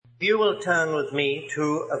You will turn with me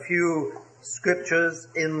to a few scriptures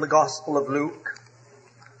in the Gospel of Luke.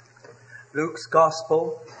 Luke's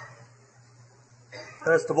Gospel.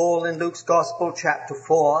 First of all, in Luke's Gospel, chapter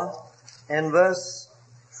 4, and verse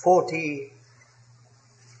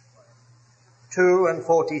 42 and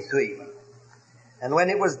 43. And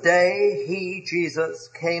when it was day, he, Jesus,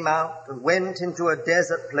 came out and went into a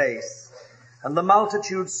desert place, and the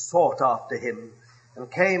multitude sought after him,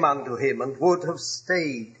 and came unto him, and would have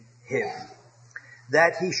stayed him,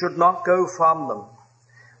 that he should not go from them.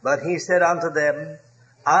 But he said unto them,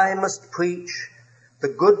 I must preach the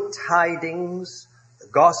good tidings, the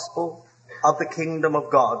gospel of the kingdom of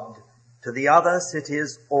God, to the other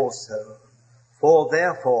cities also, for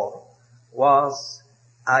therefore was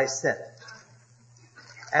I sent.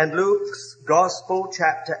 And Luke's Gospel,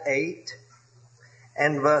 chapter 8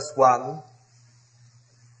 and verse 1,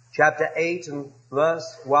 chapter 8 and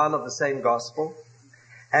verse 1 of the same Gospel.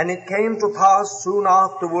 And it came to pass soon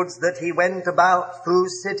afterwards that he went about through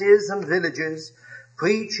cities and villages,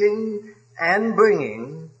 preaching and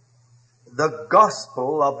bringing the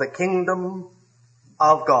gospel of the kingdom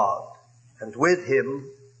of God. And with him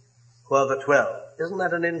were the 12. Isn't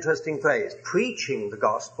that an interesting phrase? Preaching the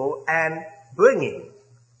gospel and bringing.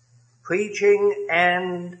 Preaching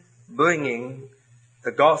and bringing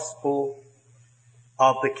the gospel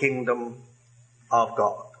of the kingdom of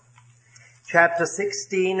God. Chapter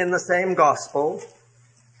 16 in the same gospel,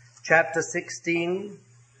 chapter 16,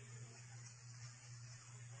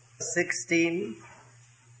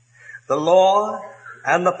 the law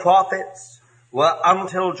and the prophets were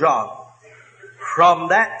until John. From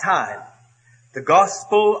that time, the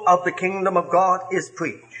gospel of the kingdom of God is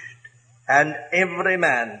preached, and every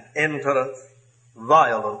man entereth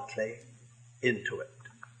violently into it.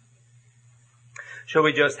 Shall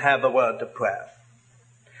we just have a word of prayer?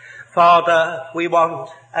 Father, we want,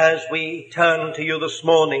 as we turn to you this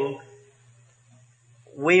morning,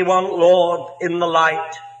 we want, Lord, in the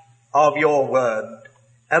light of your word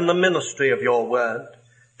and the ministry of your word,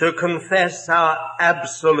 to confess our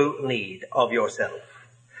absolute need of yourself,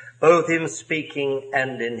 both in speaking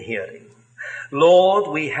and in hearing. Lord,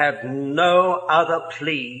 we have no other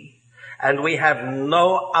plea, and we have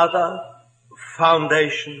no other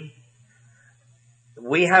foundation.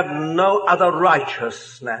 We have no other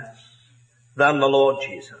righteousness than the Lord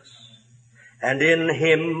Jesus. And in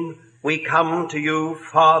him we come to you,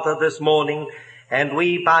 Father, this morning, and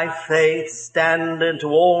we by faith stand into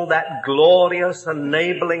all that glorious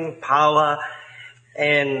enabling power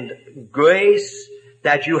and grace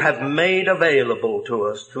that you have made available to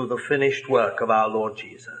us through the finished work of our Lord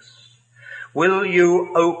Jesus. Will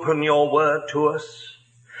you open your word to us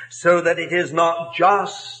so that it is not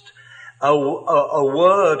just a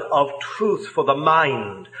word of truth for the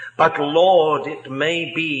mind, but Lord, it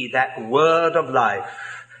may be that word of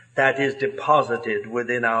life that is deposited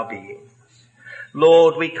within our beings.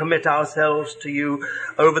 Lord, we commit ourselves to you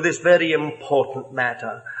over this very important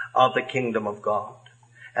matter of the kingdom of God.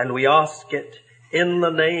 And we ask it in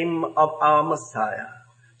the name of our Messiah,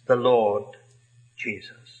 the Lord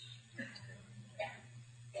Jesus.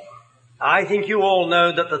 I think you all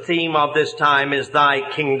know that the theme of this time is Thy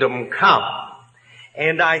Kingdom Come.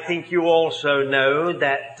 And I think you also know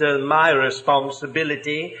that my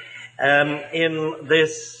responsibility in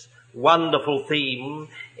this wonderful theme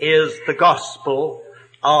is the gospel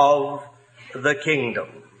of the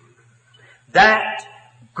kingdom. That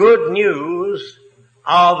good news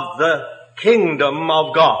of the kingdom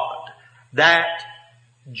of God that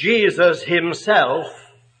Jesus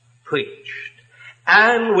himself preached,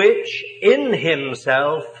 and which in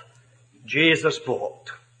himself Jesus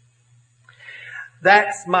brought.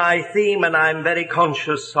 That's my theme, and I'm very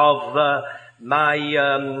conscious of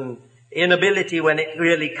my inability when it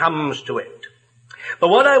really comes to it. But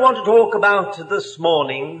what I want to talk about this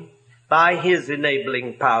morning, by his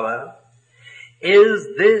enabling power,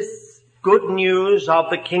 is this good news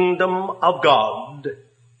of the kingdom of God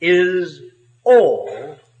is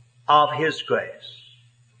all of his grace.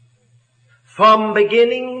 From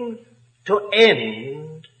beginning to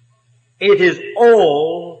end, it is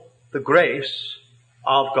all the grace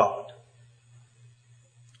of God.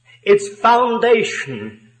 Its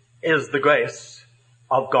foundation is the grace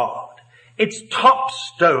of God. Its top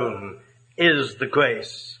stone is the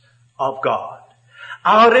grace of God.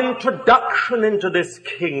 Our introduction into this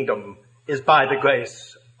kingdom is by the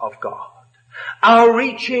grace of God. Our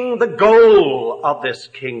reaching the goal of this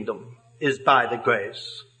kingdom is by the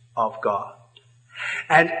grace of God.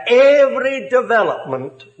 And every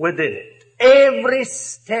development within it, every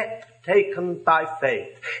step taken by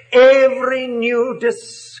faith, every new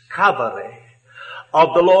discovery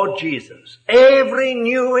of the Lord Jesus, every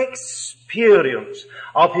new experience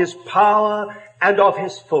of his power and of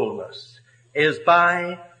his fullness is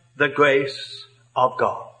by the grace of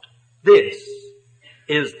God. This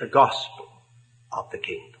is the gospel of the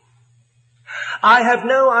kingdom. I have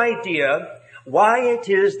no idea why it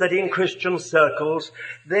is that in Christian circles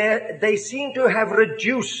they seem to have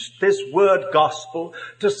reduced this word gospel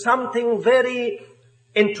to something very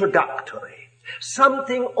introductory,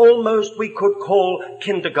 something almost we could call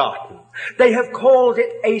kindergarten. They have called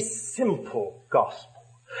it a simple gospel.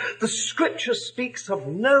 The scripture speaks of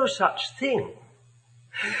no such thing.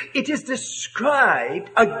 It is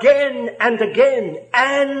described again and again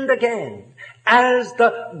and again as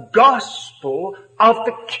the gospel of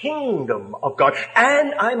the kingdom of God.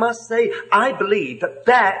 And I must say, I believe that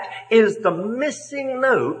that is the missing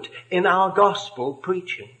note in our gospel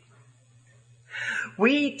preaching.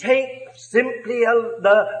 We take simply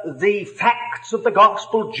the facts of the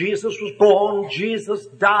gospel. Jesus was born, Jesus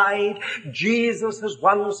died, Jesus has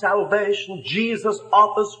won salvation, Jesus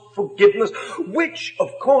offers forgiveness, which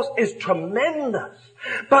of course is tremendous.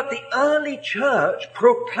 But the early church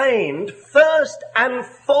proclaimed first and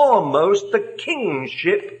foremost the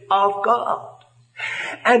kingship of God.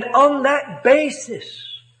 And on that basis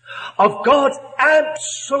of God's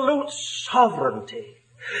absolute sovereignty,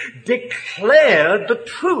 declared the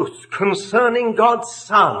truth concerning God's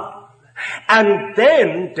Son, and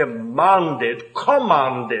then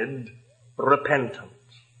commanded repentance.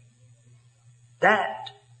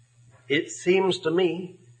 That, it seems to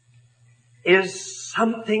me, is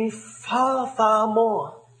something far, far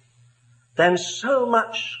more than so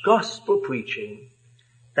much gospel preaching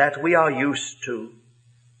that we are used to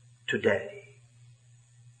today.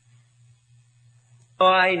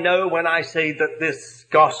 I know when I say that this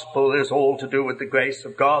gospel is all to do with the grace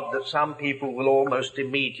of God that some people will almost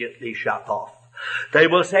immediately shut off. They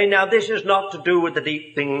will say, now this is not to do with the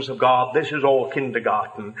deep things of God. This is all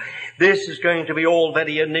kindergarten. This is going to be all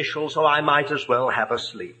very initial, so I might as well have a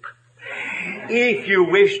sleep. If you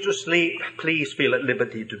wish to sleep, please feel at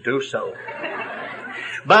liberty to do so.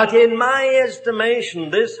 But in my estimation,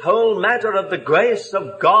 this whole matter of the grace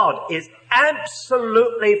of God is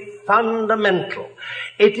absolutely fundamental.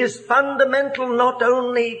 It is fundamental not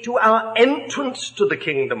only to our entrance to the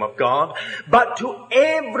kingdom of God, but to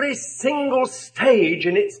every single stage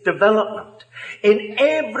in its development. In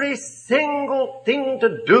every single thing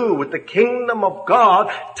to do with the kingdom of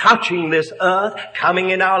God touching this earth,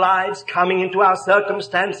 coming in our lives, coming into our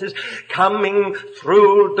circumstances, coming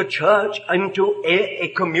through the church into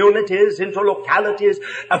communities, into localities,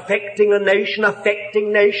 affecting a nation,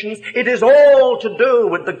 affecting nations. It is all to do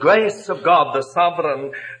with the grace of God, the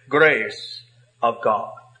sovereign grace of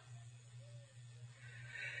God.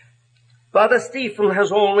 Brother Stephen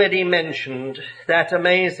has already mentioned that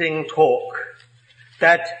amazing talk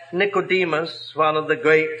that Nicodemus, one of the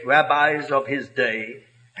great rabbis of his day,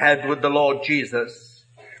 had with the Lord Jesus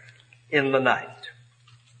in the night.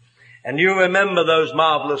 And you remember those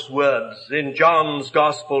marvelous words in John's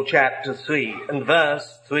Gospel chapter 3 and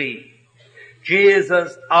verse 3.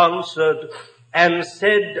 Jesus answered and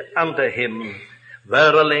said unto him,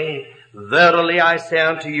 Verily, verily I say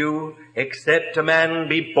unto you, except a man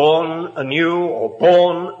be born anew or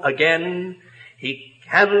born again, he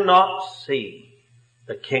cannot see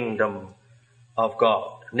the kingdom of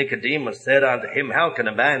God. Nicodemus said unto him, how can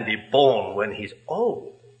a man be born when he's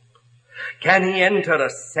old? Can he enter a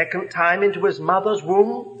second time into his mother's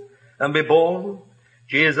womb and be born?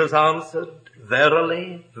 Jesus answered,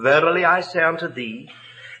 Verily, verily I say unto thee,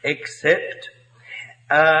 except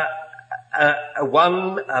a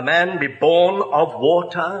man be born of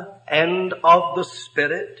water and of the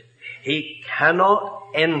Spirit, he cannot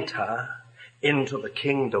enter into the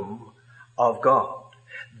kingdom of God.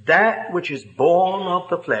 That which is born of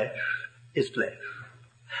the flesh is flesh,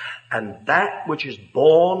 and that which is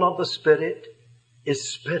born of the Spirit is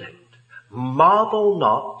spirit. Marvel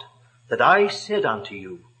not that I said unto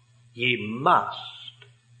you, ye must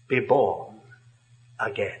be born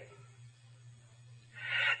again.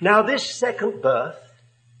 Now this second birth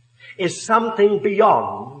is something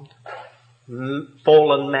beyond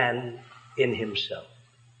fallen man in himself.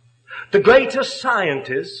 The greatest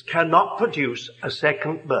scientists cannot produce a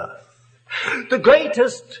second birth. The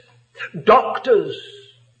greatest doctors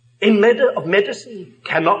of medicine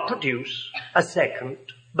cannot produce a second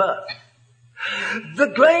birth. The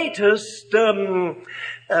greatest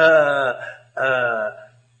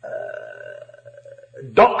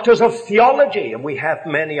doctors of theology, and we have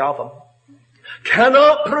many of them,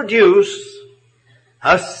 cannot produce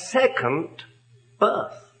a second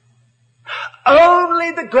birth. Only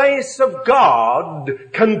only the grace of God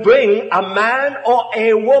can bring a man or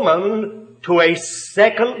a woman to a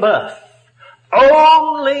second birth.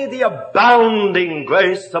 Only the abounding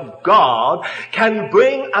grace of God can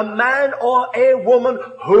bring a man or a woman,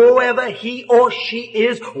 whoever he or she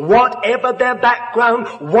is, whatever their background,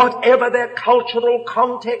 whatever their cultural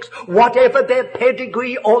context, whatever their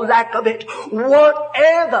pedigree or lack of it,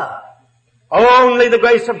 whatever. Only the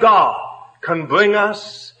grace of God can bring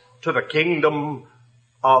us to the kingdom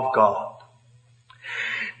of God.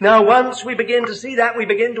 Now once we begin to see that, we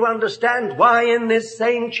begin to understand why in this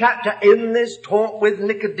same chapter, in this talk with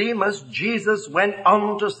Nicodemus, Jesus went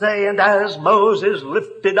on to say, and as Moses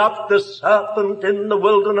lifted up the serpent in the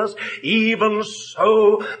wilderness, even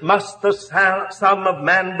so must the Son of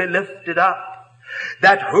Man be lifted up,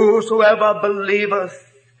 that whosoever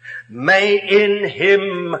believeth may in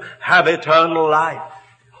him have eternal life.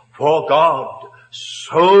 For God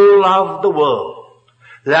so loved the world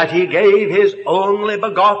that he gave his only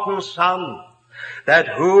begotten Son, that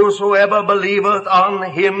whosoever believeth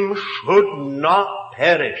on him should not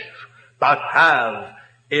perish, but have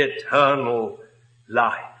eternal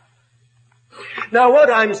life. Now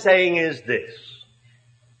what I'm saying is this.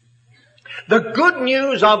 The good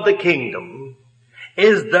news of the kingdom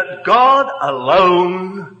is that God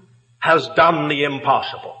alone has done the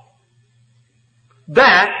impossible.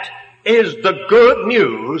 That is the good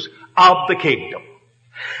news of the kingdom.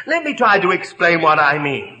 Let me try to explain what I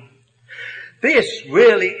mean. This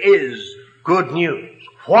really is good news.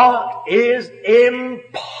 What is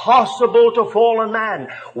impossible to fallen man?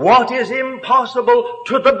 What is impossible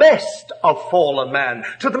to the best of fallen man?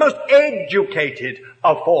 To the most educated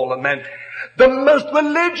of fallen men? The most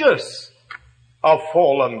religious of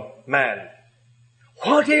fallen man?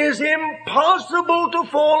 What is impossible to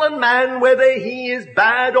fallen man, whether he is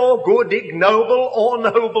bad or good, ignoble or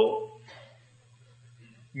noble?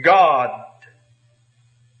 God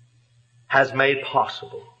has made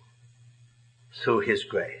possible through his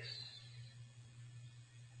grace.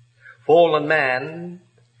 Fallen man,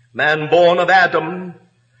 man born of Adam,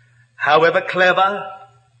 however clever,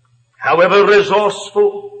 however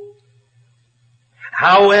resourceful,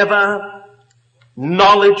 however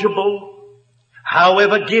knowledgeable,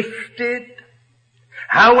 however gifted,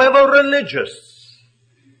 however religious,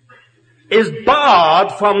 is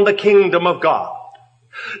barred from the kingdom of God.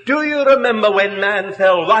 Do you remember when man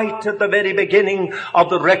fell right at the very beginning of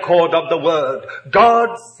the record of the word?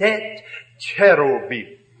 God set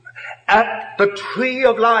cherubim at the tree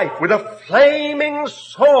of life with a flaming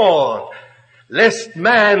sword, lest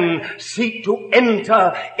man seek to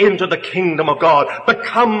enter into the kingdom of God,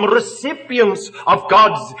 become recipients of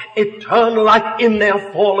God's eternal life in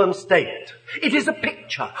their fallen state. It is a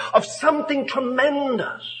picture of something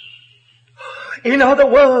tremendous. In other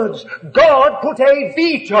words, God put a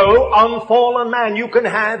veto on fallen man. You can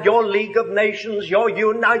have your League of Nations, your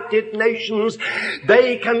United Nations.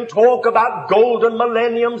 They can talk about golden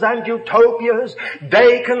millenniums and utopias.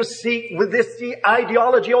 They can seek with this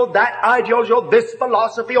ideology or that ideology or this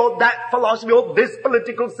philosophy or that philosophy or this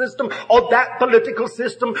political system or that political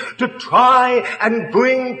system to try and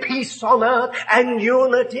bring peace on earth and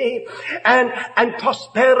unity and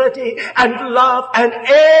prosperity and love, and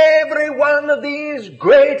every one of these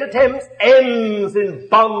great attempts ends in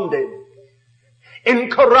bondage, in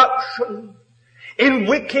corruption, in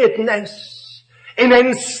wickedness, in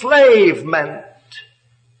enslavement,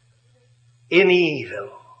 in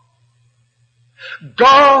evil.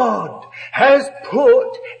 God has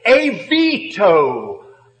put a veto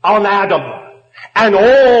on Adam and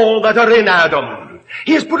all that are in Adam.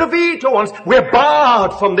 He has put a veto on us. We're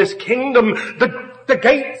barred from this kingdom. The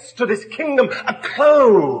gates to this kingdom are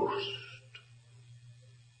closed.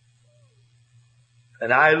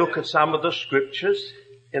 And I look at some of the scriptures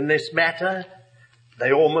in this matter,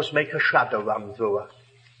 they almost make a shudder run through us.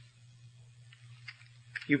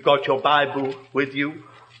 You've got your Bible with you.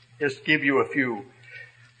 Just give you a few.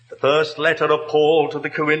 The first letter of Paul to the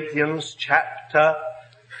Corinthians, chapter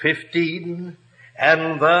 15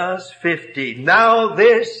 and verse 15. Now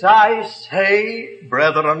this I say,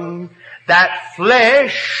 brethren, that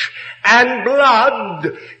flesh and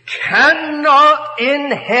blood cannot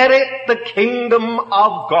inherit the kingdom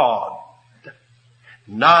of God,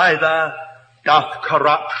 neither doth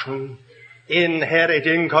corruption inherit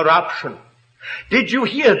incorruption. Did you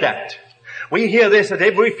hear that? We hear this at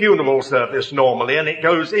every funeral service normally, and it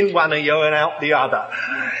goes in one ear and out the other.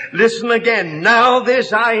 Listen again. Now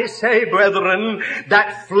this I say, brethren,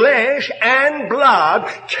 that flesh and blood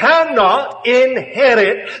cannot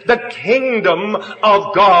inherit the kingdom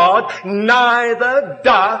of God, neither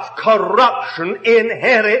doth corruption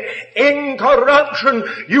inherit incorruption.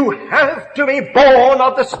 You have to be born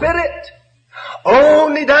of the Spirit.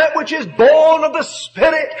 Only that which is born of the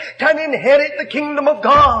Spirit can inherit the kingdom of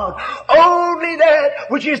God. Only that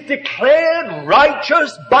which is declared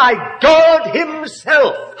righteous by God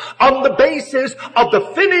Himself on the basis of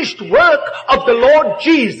the finished work of the Lord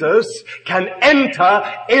Jesus can enter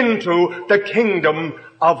into the kingdom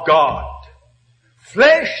of God.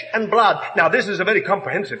 Flesh and blood. Now this is a very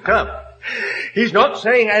comprehensive term. He's not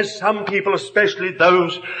saying, as some people, especially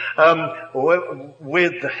those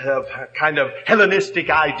with kind of Hellenistic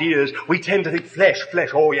ideas, we tend to think flesh.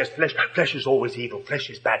 Oh yes, flesh is always evil.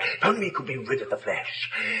 Flesh is bad. If only we could be rid of the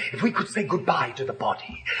flesh. If we could say goodbye to the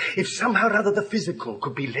body. If somehow or other the physical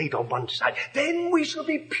could be laid on one side, then we shall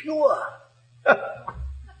be pure.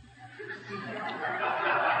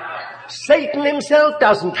 Satan himself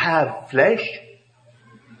doesn't have flesh.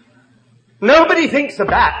 Nobody thinks of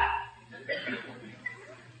that.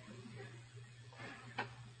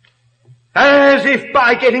 As if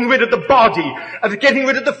by getting rid of the body, and getting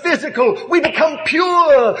rid of the physical, we become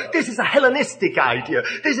pure. This is a Hellenistic idea.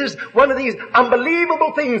 This is one of these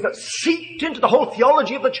unbelievable things that seeped into the whole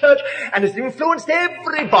theology of the church and has influenced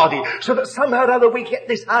everybody, so that somehow or other we get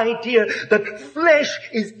this idea that flesh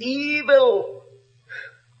is evil.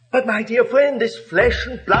 But my dear friend, this flesh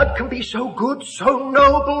and blood can be so good, so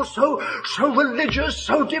noble, so religious,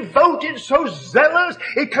 so devoted, so zealous.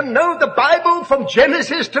 It can know the Bible from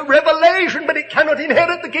Genesis to Revelation, but it cannot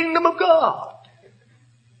inherit the kingdom of God.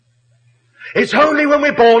 It's only when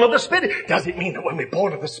we're born of the Spirit. Does it mean that when we're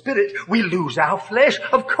born of the Spirit, we lose our flesh?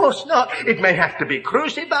 Of course not. It may have to be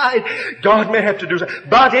crucified. God may have to do so.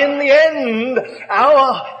 But in the end,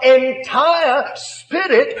 our entire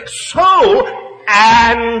spirit, soul,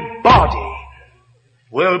 and body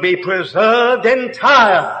will be preserved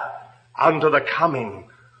entire unto the coming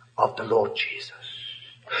of the Lord Jesus.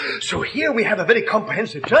 So here we have a very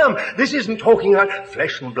comprehensive term. This isn't talking about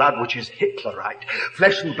flesh and blood which is Hitlerite,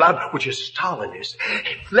 flesh and blood which is Stalinist,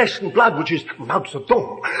 flesh and blood which is Mao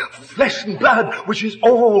Zedong, flesh and blood which is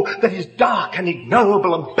all that is dark and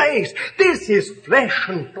ignoble and base. This is flesh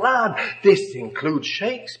and blood. This includes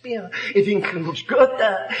Shakespeare. It includes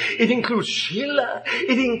Goethe. It includes Schiller.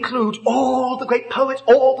 It includes all the great poets,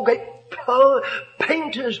 all the great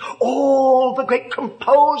painters, all the great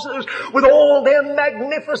composers with all their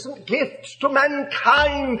magnificent gifts to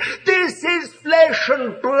mankind. This is flesh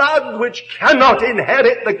and blood which cannot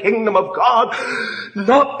inherit the kingdom of God.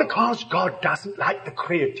 Not because God doesn't like the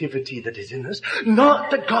creativity that is in us,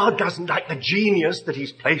 not that God doesn't like the genius that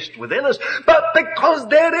He's placed within us, but because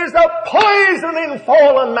there is a poison in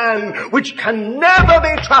fallen man which can never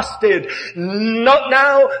be trusted, not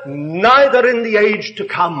now, neither in the age to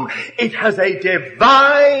come. It has a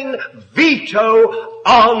divine veto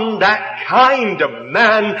on that kind of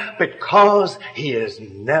man because he is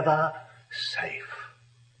never safe.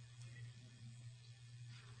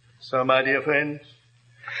 So, my dear friends,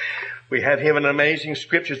 we have here an amazing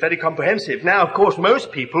scripture. It's very comprehensive. Now, of course,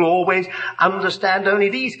 most people always understand only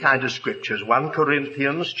these kind of scriptures. 1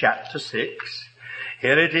 Corinthians chapter 6.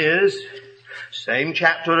 Here it is. Same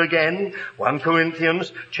chapter again. 1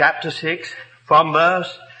 Corinthians chapter 6 from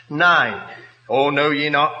verse 9. Oh, know ye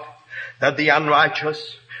not that the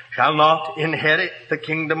unrighteous shall not inherit the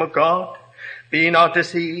kingdom of God? Be not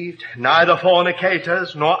deceived, neither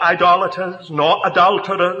fornicators, nor idolaters, nor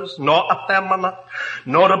adulterers, nor effeminate,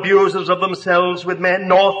 nor abusers of themselves with men,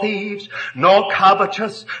 nor thieves, nor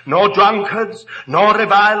covetous, nor drunkards, nor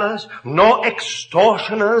revilers, nor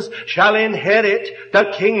extortioners shall inherit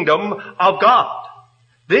the kingdom of God.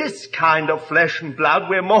 This kind of flesh and blood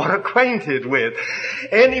we're more acquainted with.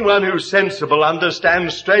 Anyone who's sensible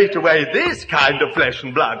understands straight away this kind of flesh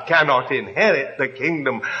and blood cannot inherit the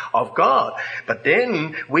kingdom of God. But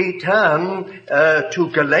then we turn to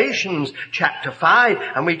Galatians chapter 5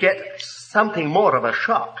 and we get something more of a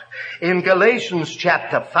shock. In Galatians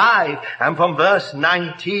chapter 5 and from verse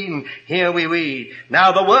 19, here we read,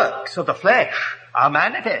 Now the works of the flesh are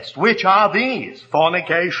manifest, which are these: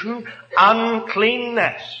 fornication,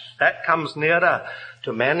 uncleanness, that comes nearer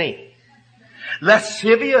to many,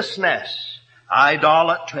 lasciviousness,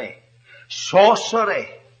 idolatry, sorcery,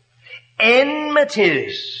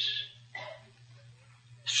 enmities,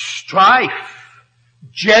 strife,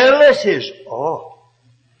 jealousies,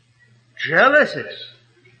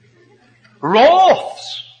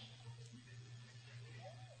 wraths,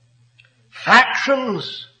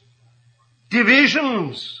 factions,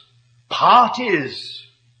 divisions, parties,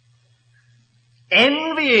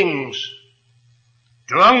 envyings,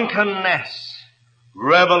 drunkenness,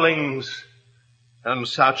 revellings, and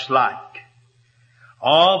such like,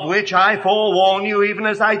 of which I forewarn you, even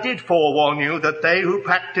as I did forewarn you, that they who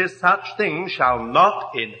practice such things shall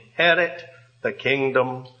not inherit the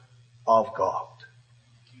kingdom of God.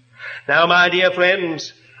 Now, my dear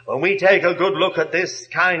friends, when we take a good look at this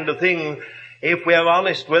kind of thing, if we're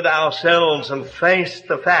honest with ourselves and face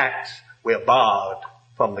the facts, we're barred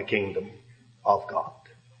from the kingdom of God.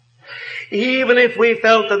 Even if we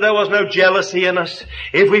felt that there was no jealousy in us,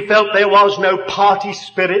 if we felt there was no party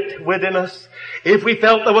spirit within us, if we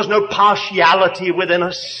felt there was no partiality within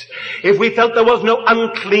us, if we felt there was no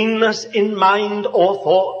uncleanness in mind or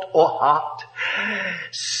thought or heart,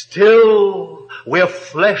 still we're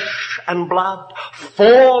flesh and blood,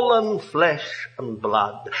 fallen flesh and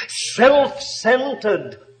blood,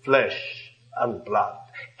 self-centered flesh and blood,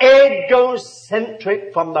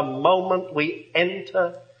 egocentric from the moment we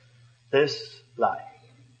enter this life.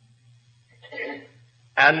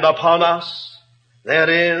 And upon us there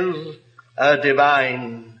is a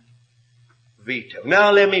divine veto.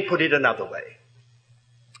 Now let me put it another way.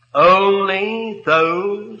 Only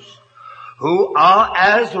those who are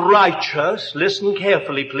as righteous, listen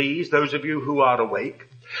carefully please, those of you who are awake.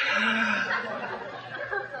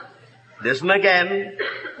 Listen again.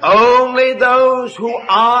 Only those who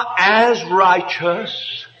are as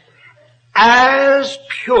righteous, as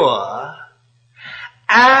pure,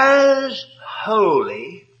 as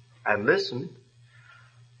holy, and listen,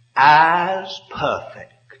 as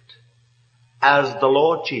perfect as the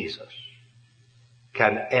Lord Jesus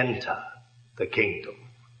can enter the kingdom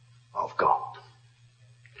of God.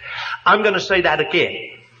 I'm going to say that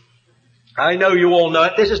again. I know you all know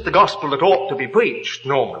it. This is the gospel that ought to be preached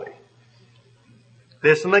normally.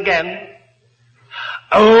 Listen again.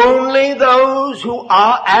 Only those who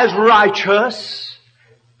are as righteous,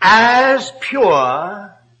 as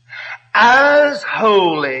pure, as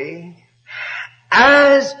holy,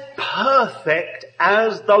 as perfect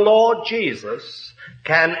as the Lord Jesus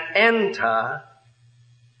can enter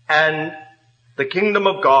and the kingdom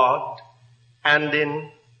of God and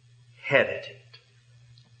inherit it.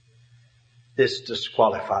 This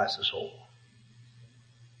disqualifies us all.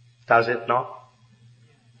 Does it not?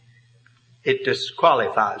 It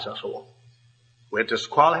disqualifies us all. We're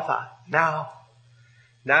disqualified. Now,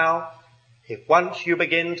 if once you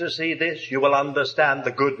begin to see this, you will understand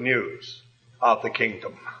the good news of the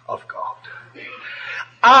kingdom of God.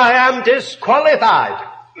 I am disqualified.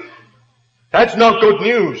 That's not good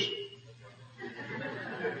news.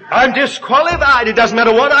 I'm disqualified. It doesn't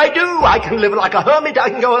matter what I do. I can live like a hermit. I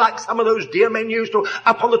can go like some of those dear men used to,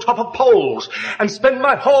 up on the top of poles and spend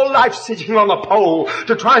my whole life sitting on a pole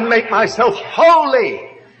to try and make myself holy.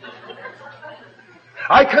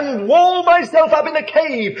 I can wall myself up in a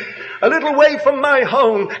cave a little way from my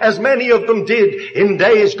home, as many of them did in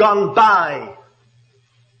days gone by.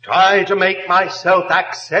 Try to make myself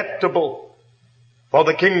acceptable for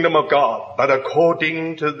the kingdom of God. But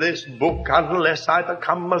according to this book, unless I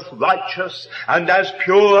become as righteous and as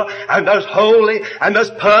pure and as holy and as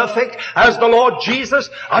perfect as the Lord Jesus,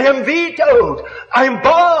 I am vetoed. I'm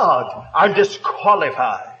barred. I'm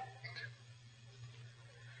disqualified.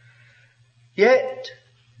 Yet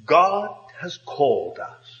God has called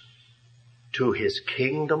us to His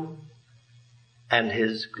kingdom and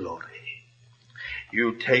His glory.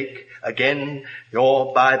 You take again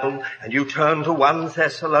your Bible and you turn to 1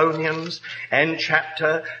 Thessalonians and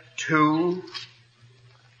chapter 2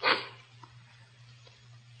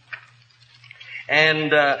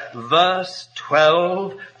 and verse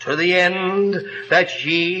 12 to the end, that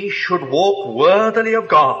ye should walk worthily of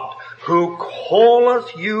God, who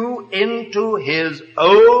calleth you into His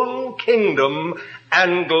own kingdom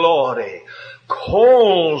and glory.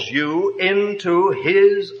 Calls you into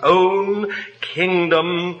His own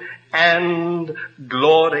kingdom and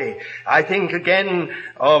glory. I think again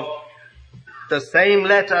of the same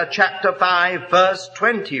letter, chapter 5, verse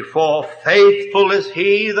 24. Faithful is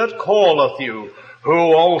He that calleth you,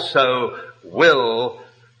 who also will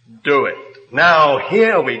do it. Now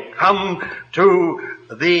here we come to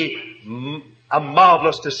a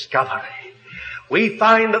marvelous discovery. We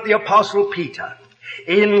find that the Apostle Peter,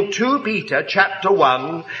 in 2 Peter chapter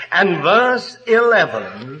 1 and verse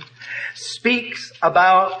 11, speaks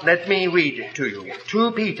about, let me read it to you,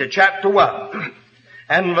 2 Peter chapter 1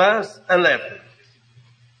 and verse 11.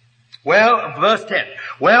 Well, verse 10.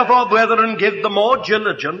 Wherefore, brethren, give the more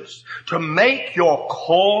diligence to make your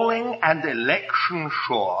calling and election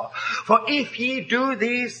sure. For if ye do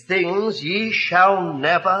these things, ye shall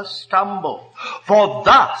never stumble. For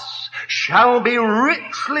thus shall be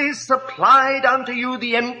richly supplied unto you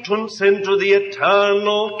the entrance into the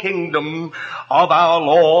eternal kingdom of our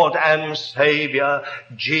Lord and Savior,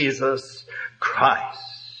 Jesus Christ.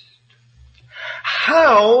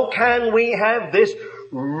 How can we have this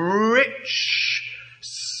rich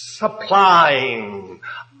supplying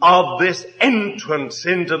of this entrance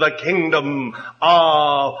into the kingdom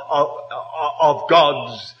of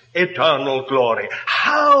God's eternal glory?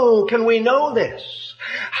 How can we know this?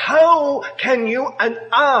 How can you and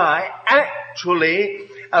I actually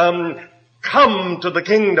come to the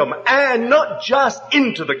kingdom, and not just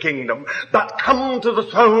into the kingdom, but come to the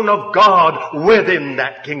throne of God within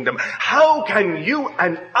that kingdom? How can you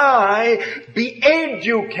and I be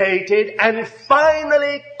educated and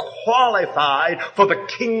finally qualified for the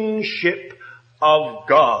kingship of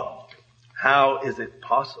God? How is it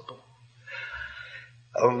possible?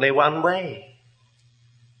 Only one way.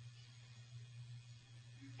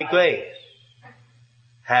 By grace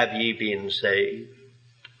have ye been saved,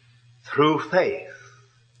 through faith,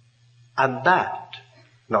 and that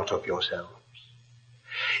not of yourselves.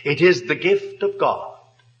 It is the gift of God,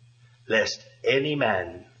 lest any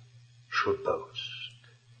man should boast.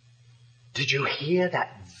 Did you hear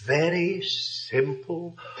that very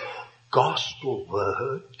simple gospel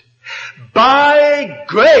word? By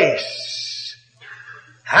grace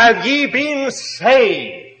have ye been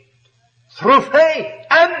saved, through faith,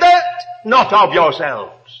 and that not of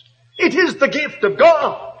yourselves. It is the gift of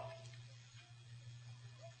God.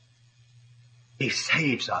 He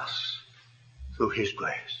saves us through His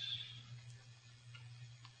grace.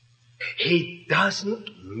 He doesn't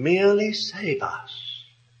merely save us.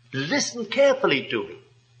 Listen carefully to me.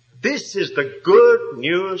 This is the good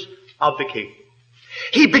news of the kingdom.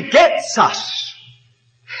 He begets us.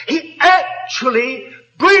 He actually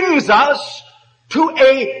brings us to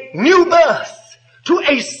a new birth, to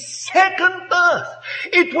a second birth.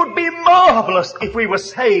 It would be marvelous if we were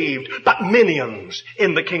saved but minions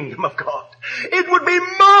in the kingdom of God. It would be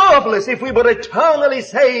marvelous if we were eternally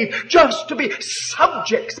saved just to be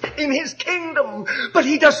subjects in His kingdom. But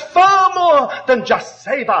He does far more than just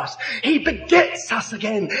save us. He begets us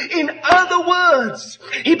again. In other words,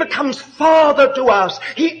 He becomes Father to us.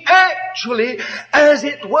 He actually, as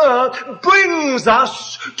it were, brings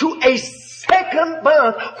us to a second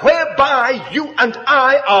birth, whereby you and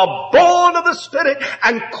I are born of the Spirit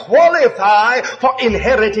and qualify for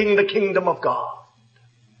inheriting the kingdom of God.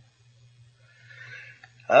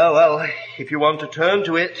 Oh, well, if you want to turn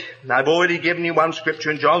to it, I've already given you one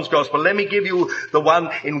scripture in John's Gospel. Let me give you the one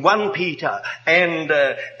in 1 Peter and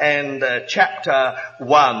chapter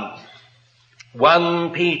 1.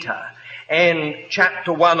 1 Peter and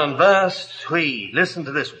chapter 1 and verse 3. Listen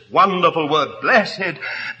to this wonderful word. Blessed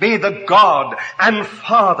be the God and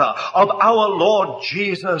Father of our Lord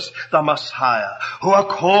Jesus the Messiah, who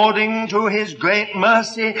according to His great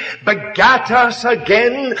mercy begat us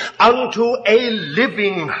again unto a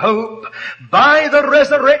living hope by the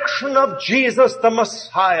resurrection of Jesus the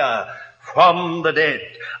Messiah from the dead,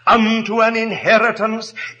 unto an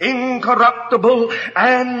inheritance incorruptible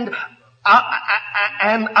and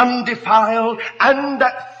undefiled, and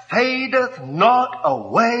that fadeth not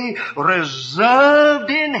away,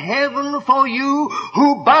 reserved in heaven for you,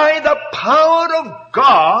 who by the power of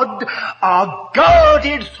God are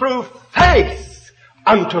guarded through faith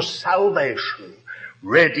unto salvation,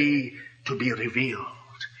 ready to be revealed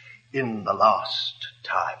in the last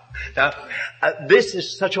time. Now, this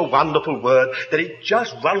is such a wonderful word that it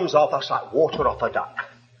just runs off us like water off a duck.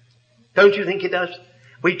 Don't you think it does?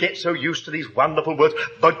 We get so used to these wonderful words,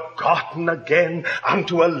 begotten again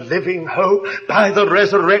unto a living hope by the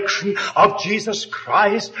resurrection of Jesus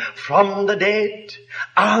Christ from the dead,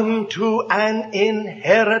 unto an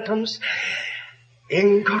inheritance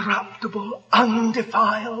incorruptible,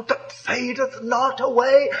 undefiled, that fadeth not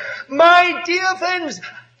away. My dear friends,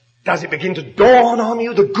 does it begin to dawn on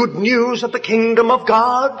you the good news of the kingdom of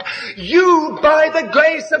God? You, by the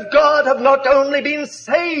grace of God, have not only been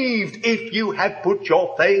saved if you have put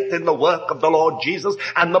your faith in the work of the Lord Jesus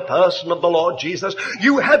and the person of the Lord Jesus.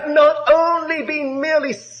 You have not only been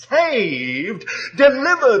merely saved,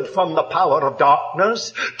 delivered from the power of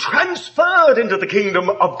darkness, transferred into the kingdom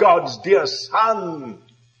of God's dear Son.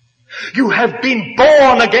 You have been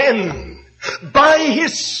born again by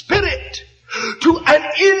His Spirit to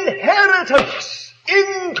an inheritance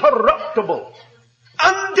incorruptible,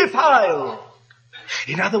 undefiled.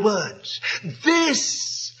 In other words,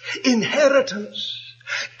 this inheritance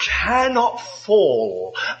cannot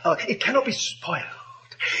fall. It cannot be spoiled.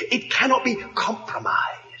 It cannot be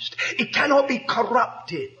compromised. It cannot be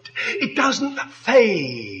corrupted. It doesn't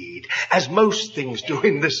fade, as most things do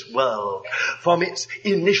in this world, from its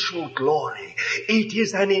initial glory. It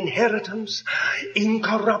is an inheritance,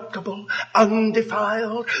 incorruptible,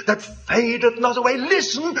 undefiled, that fadeth not away.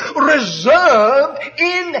 Listen, reserved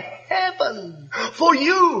in heaven for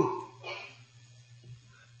you.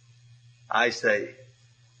 I say,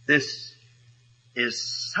 this is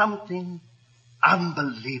something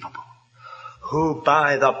unbelievable. Who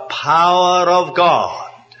by the power of God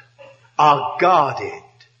are guarded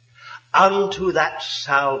unto that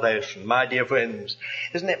salvation. My dear friends,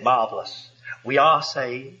 isn't it marvelous? We are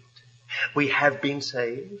saved. We have been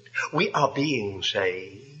saved. We are being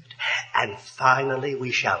saved. And finally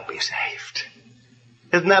we shall be saved.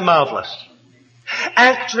 Isn't that marvelous?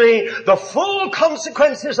 Actually, the full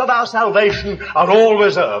consequences of our salvation are all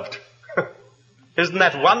reserved. Isn't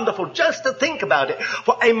that wonderful? Just to think about it.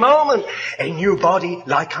 For a moment, a new body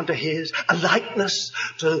like unto his, a likeness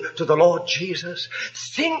to the Lord Jesus.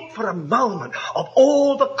 Think for a moment of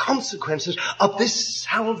all the consequences of this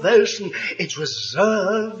salvation. It's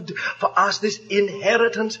reserved for us, this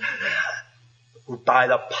inheritance, who by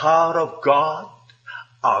the power of God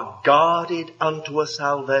are guarded unto a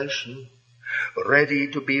salvation, ready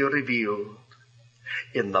to be revealed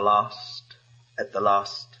at the last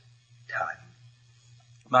time.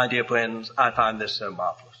 My dear friends, I find this so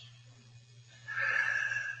marvelous.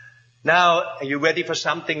 Now, are you ready for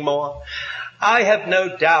something more? I have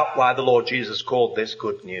no doubt why the Lord Jesus called this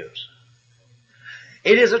good news.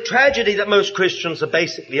 It is a tragedy that most Christians are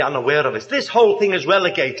basically unaware of it. This whole thing is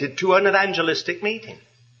relegated to an evangelistic meeting.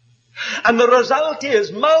 And the result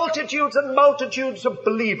is multitudes and multitudes of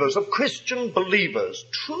believers, of Christian believers,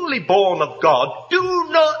 truly born of God, do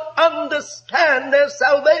not understand their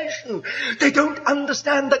salvation. They don't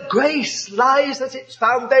understand that grace lies at its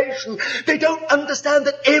foundation. They don't understand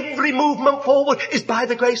that every movement forward is by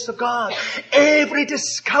the grace of God. Every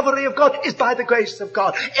discovery of God is by the grace of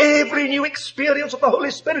God. Every new experience of the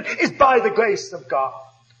Holy Spirit is by the grace of God.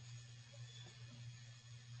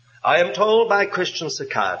 I am told by Christian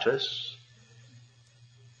psychiatrists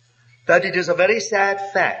that it is a very sad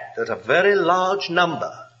fact that a very large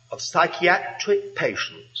number of psychiatric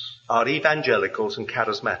patients are evangelicals and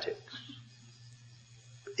charismatics.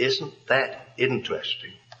 Isn't that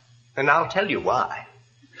interesting? And I'll tell you why.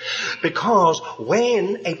 Because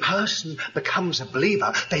when a person becomes a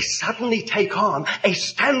believer, they suddenly take on a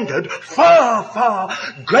standard far, far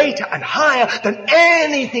greater and higher than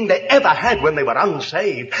anything they ever had when they were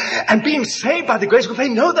unsaved. And being saved by the grace of God, they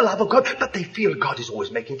know the love of God, but they feel God is always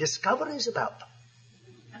making discoveries about them.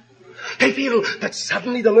 They feel that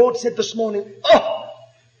suddenly the Lord said this morning, "Oh,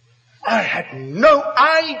 I had no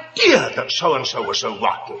idea that so-and-so was so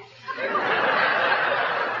rotten."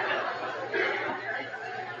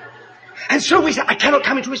 And so we say, I cannot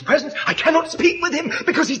come into his presence. I cannot speak with him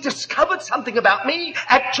because he's discovered something about me.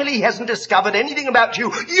 Actually, he hasn't discovered anything about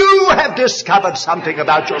you. You have discovered something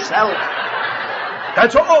about yourself.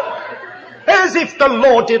 That's all. As if the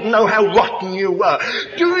Lord didn't know how rotten you were.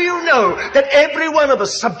 Do you know that every one of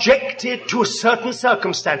us subjected to certain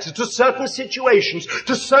circumstances, to certain situations,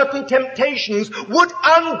 to certain temptations would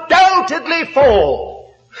undoubtedly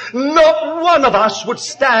fall? Not one of us would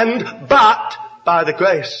stand but by the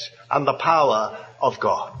grace and the power of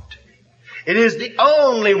God. It is the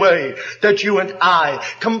only way that you and I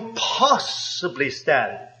can possibly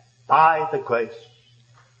stand, by the grace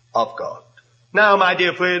of God. Now, my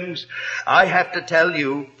dear friends, I have to tell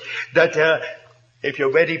you that if you're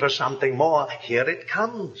ready for something more, here it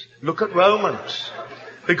comes. Look at Romans.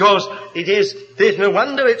 Because there's no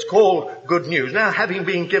wonder it's called good news. Now, having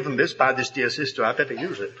been given this by this dear sister, I better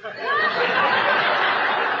use it.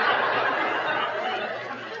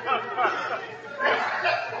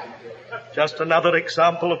 Just another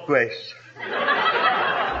example of grace.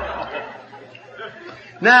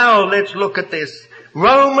 Now let's look at this.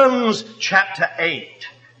 Romans chapter 8.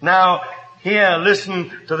 Now here, listen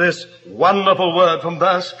to this wonderful word from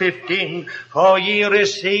verse 15. For ye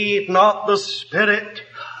received not the spirit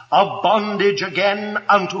of bondage again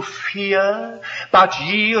unto fear, but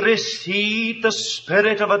ye received the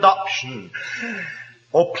spirit of adoption,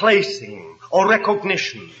 or placing, or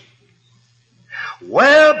recognition,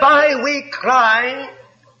 whereby we cry,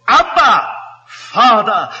 Abba,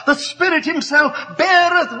 Father. The Spirit himself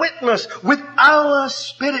beareth witness with our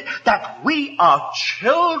spirit that we are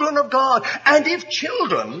children of God. And if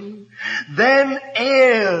children, then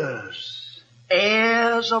heirs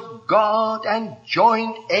of God and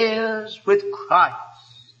joint heirs with Christ.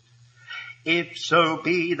 if so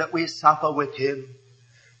be that we suffer with him,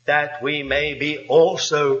 that we may be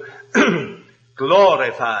also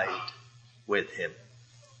glorified with him.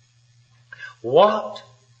 What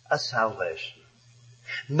a salvation.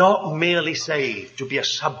 Not merely saved to be a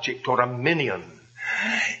subject or a minion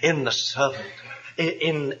in the servant,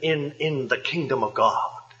 in the kingdom of God.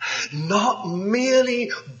 Not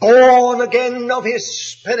merely born again of his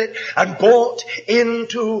Spirit and brought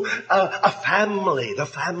into a family, the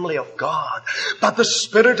family of God, but the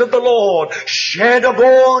Spirit of the Lord shed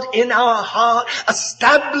abroad in our heart,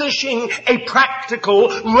 establishing a practical,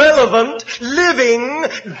 relevant, living,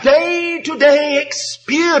 day-to-day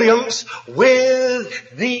experience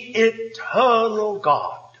with the eternal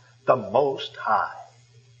God, the Most High.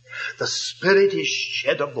 The Spirit is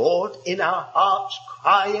shed abroad in our hearts,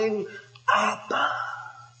 crying, Abba,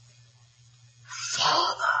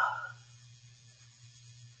 Father.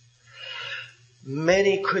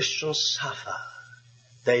 Many Christians suffer.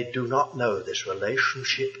 They do not know this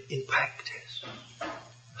relationship in practice.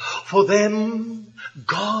 For them,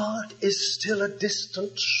 God is still a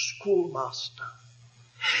distant schoolmaster.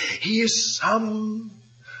 He is some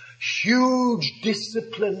huge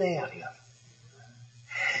disciplinarian.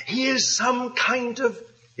 He is some kind of,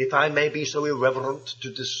 if I may be so irreverent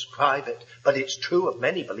to describe it, but it's true of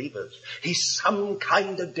many believers, he's some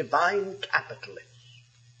kind of divine capitalist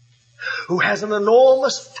who has an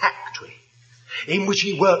enormous factory in which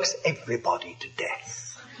he works everybody to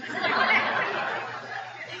death.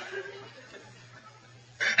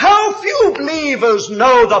 How few believers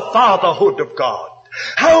know the fatherhood of God.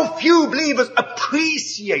 How few believers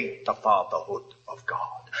appreciate the fatherhood of God.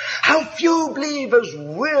 How few believers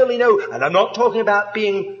really know, and I'm not talking about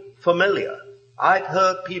being familiar. I've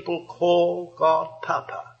heard people call God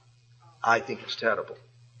Papa. I think it's terrible.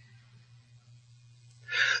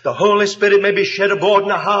 The Holy Spirit may be shed abroad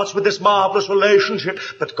in our hearts with this marvelous relationship,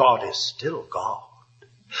 but God is still God.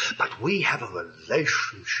 But we have a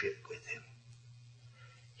relationship with him.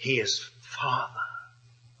 He is Father.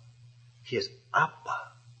 He is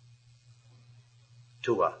Abba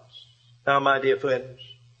to us. Now, my dear friends,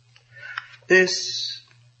 this,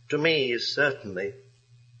 to me, is certainly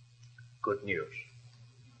good news.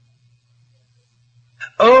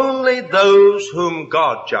 Only those whom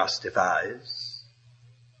God justifies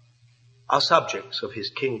are subjects of his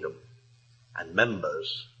kingdom and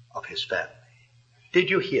members of his family. Did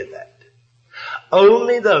you hear that?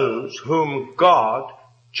 Only those whom God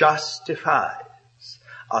justifies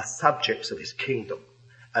are subjects of his kingdom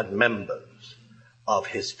and members of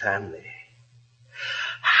his family.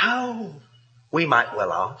 How, we might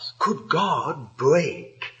well ask, could God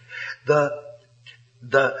break the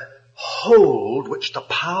hold which the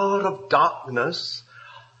power of darkness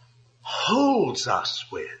holds us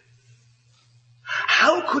with?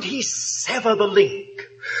 How could he sever the link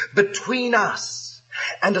between us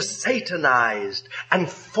and a satanized and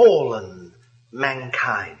fallen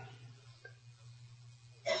mankind?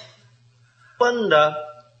 I wonder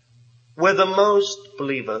whether most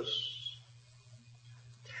believers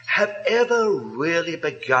have ever really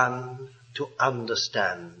begun to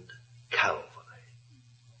understand Calvary.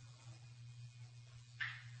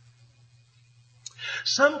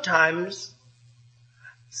 Sometimes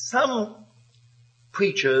some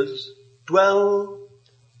preachers dwell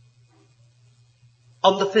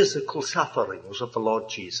on the physical sufferings of the Lord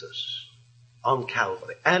Jesus on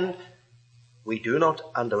Calvary, and we do not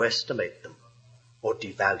underestimate them or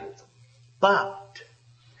devalue them. But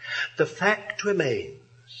the fact remains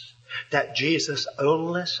that Jesus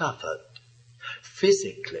only suffered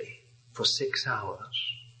physically for 6 hours.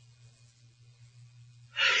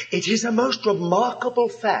 It is a most remarkable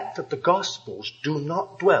fact that the Gospels do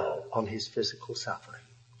not dwell on his physical suffering.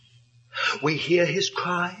 We hear his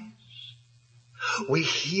cries. We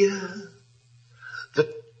hear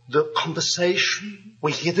the conversation.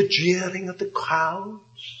 We hear the jeering of the crowds.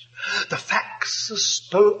 The facts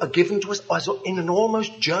are given to us as in an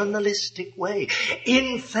almost journalistic way.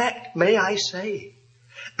 In fact, may I say,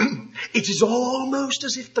 it is almost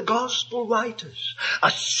as if the gospel writers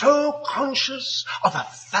are so conscious of a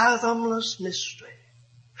fathomless mystery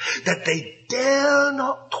that they dare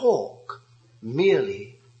not talk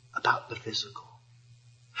merely about the physical.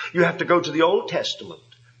 You have to go to the Old Testament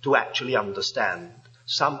to actually understand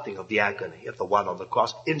something of the agony of the one on the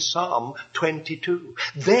cross. In Psalm 22,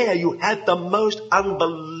 there you had the most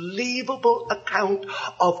unbelievable account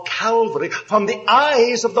of Calvary from the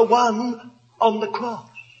eyes of the one on the cross.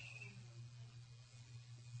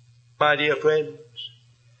 My dear friends,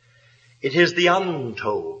 it is the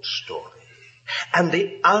untold story and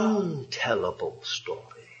the untellable story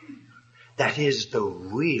that is the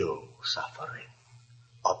real suffering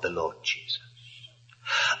of the Lord Jesus.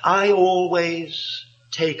 I always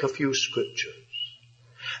take a few scriptures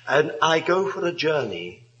and I go for a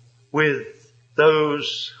journey with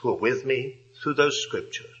those who are with me through those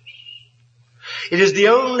scriptures. It is the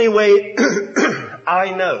only way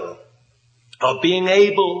I know of being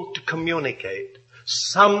able to communicate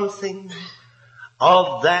something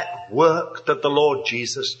of that work that the Lord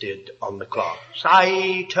Jesus did on the cross.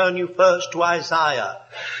 I turn you first to Isaiah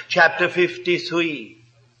chapter 53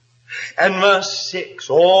 and verse 6.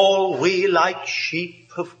 All we like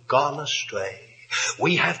sheep have gone astray.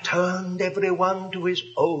 We have turned everyone to his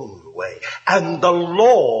own way, and the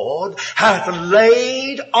Lord hath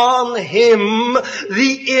laid on him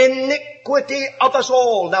the iniquity of us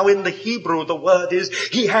all. Now in the Hebrew the word is,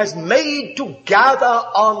 he has made to gather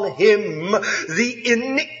on him the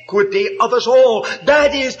iniquity of us all.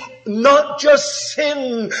 That is not just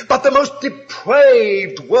sin, but the most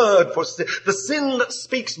depraved word for sin. The sin that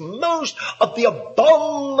speaks most of the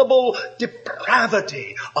abominable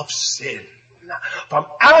depravity of sin. From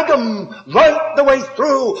Adam right the way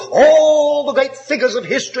through all the great figures of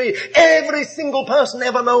history, every single person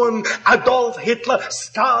ever known, Adolf Hitler,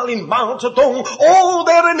 Stalin, Mao Zedong, all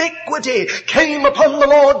their iniquity came upon the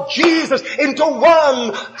Lord Jesus into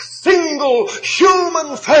one single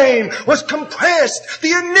human frame, was compressed,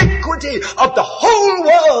 the iniquity of the whole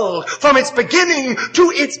world from its beginning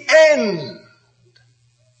to its end.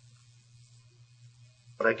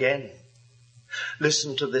 But again,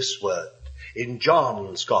 listen to this word. In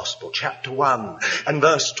John's Gospel, chapter 1 and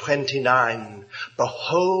verse 29,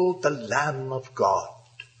 behold the Lamb of God,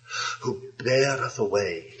 who beareth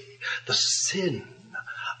away the sin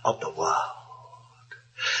of the world.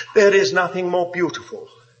 There is nothing more beautiful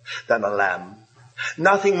than a lamb,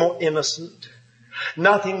 nothing more innocent,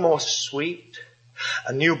 nothing more sweet,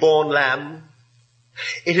 a newborn lamb.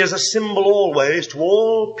 It is a symbol always to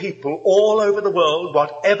all people all over the world,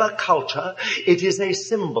 whatever culture. It is a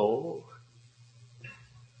symbol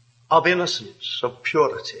of innocence, of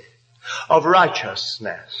purity, of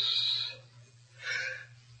righteousness.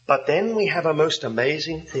 But then we have a most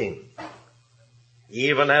amazing thing.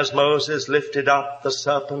 Even as Moses lifted up the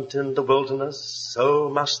serpent in the wilderness, so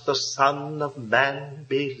must the Son of Man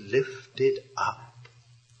be lifted up.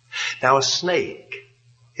 Now a snake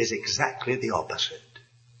is exactly the opposite.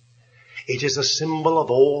 It is a symbol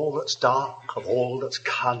of all that's dark, of all that's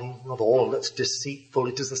cunning, of all that's deceitful.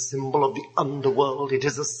 It is a symbol of the underworld. It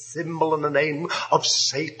is a symbol in the name of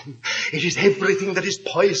Satan. It is everything that is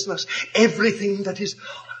poisonous, everything that is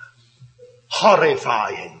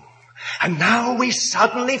horrifying. And now we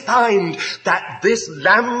suddenly find that this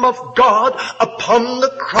Lamb of God upon the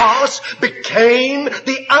cross became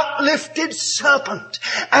the uplifted serpent,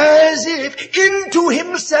 as if into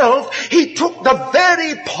himself he took the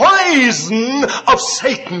very poison of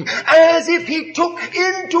Satan, as if he took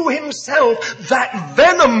into himself that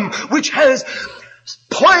venom which has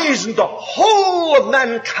poisoned the whole of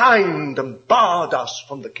mankind and barred us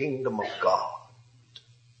from the kingdom of God.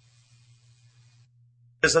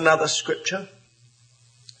 There's another scripture.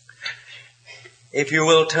 If you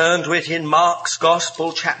will turn to it in Mark's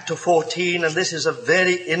Gospel, chapter 14, and this is a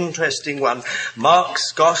very interesting one.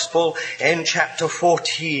 Mark's Gospel in chapter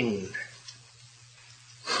 14.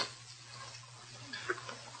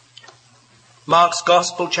 Mark's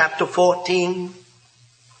Gospel, chapter 14,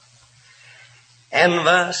 and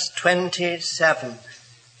verse 27.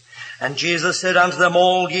 And Jesus said unto them,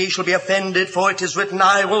 all ye shall be offended, for it is written,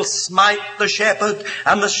 I will smite the shepherd,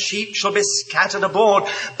 and the sheep shall be scattered abroad.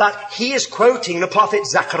 But he is quoting the prophet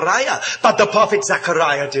Zechariah. But the prophet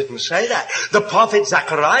Zechariah didn't say that. The prophet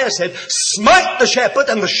Zechariah said, smite the shepherd,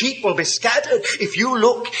 and the sheep will be scattered. If you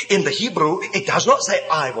look in the Hebrew, it does not say,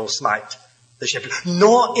 I will smite the shepherd,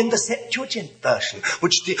 nor in the Septuagint version,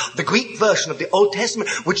 which the Greek version of the Old Testament,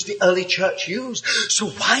 which the early church used. So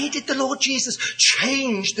why did the Lord Jesus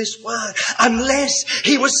change this word? Unless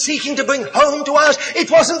he was seeking to bring home to us,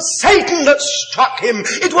 it wasn't Satan that struck him.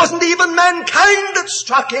 It wasn't even mankind that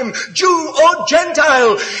struck him, Jew or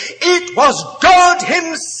Gentile. It was God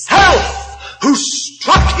himself who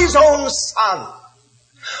struck his own Son.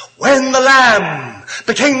 When the Lamb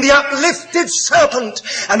became the uplifted serpent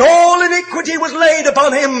and all iniquity was laid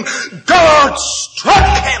upon him, God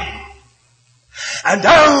struck him. And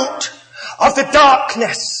out of the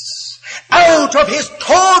darkness, out of his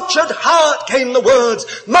tortured heart came the words,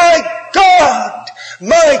 my God,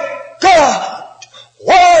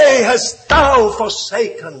 why hast thou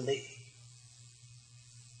forsaken me?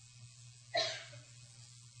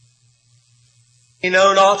 We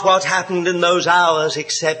know not what happened in those hours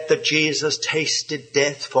except that Jesus tasted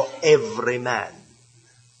death for every man.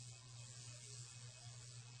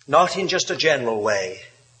 not in just a general way.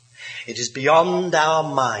 It is beyond our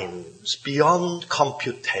minds, beyond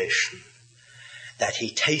computation, that he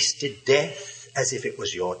tasted death as if it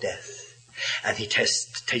was your death. And he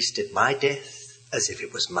tasted my death as if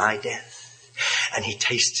it was my death. And he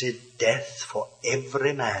tasted death for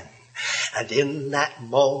every man. And in that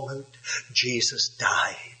moment, Jesus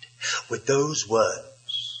died with those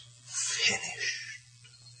words, finished.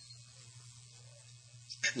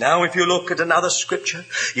 Now if you look at another scripture,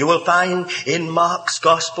 you will find in Mark's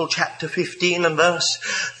Gospel chapter 15 and verse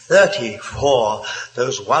 34,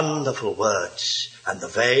 those wonderful words. And the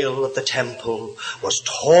veil of the temple was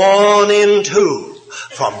torn in two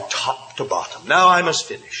from top to bottom. Now I must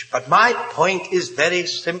finish, but my point is very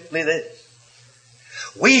simply this.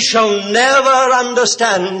 We shall never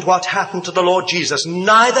understand what happened to the Lord Jesus,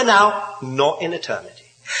 neither now nor in eternity.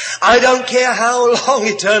 I don't care how long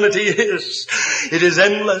eternity is. It is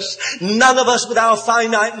endless. None of us with our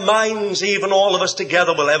finite minds, even all of us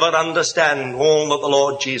together, will ever understand all that the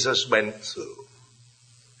Lord Jesus went through.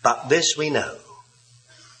 But this we know.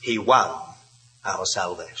 He won our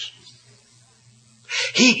salvation.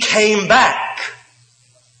 He came back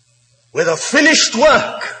with a finished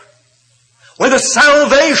work, with a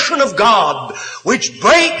salvation of God, which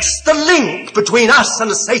breaks the link between us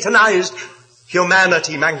and satanized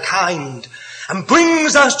humanity, mankind, and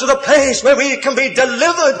brings us to the place where we can be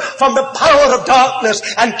delivered from the power of darkness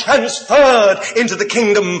and transferred into the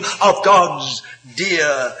kingdom of God's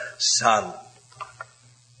dear Son.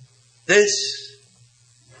 This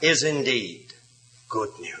is indeed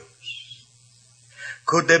good news.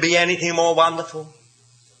 Could there be anything more wonderful?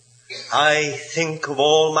 I think of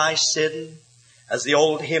all my sin, as the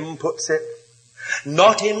old hymn puts it,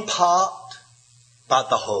 not in part, but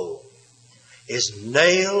the whole, is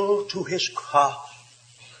nailed to his cross,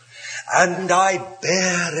 and I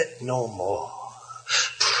bear it no more.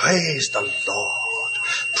 Praise the Lord.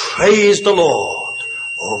 Praise the Lord,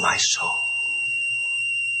 O my soul.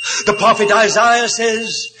 The prophet Isaiah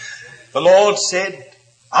says, the Lord said,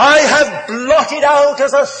 I have blotted out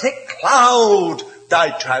as a thick cloud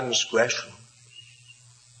thy transgression.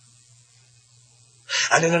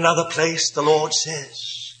 And in another place the Lord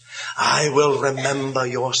says, I will remember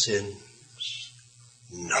your sins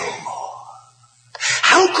no more.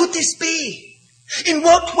 How could this be? In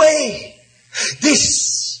what way?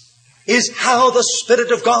 This is how the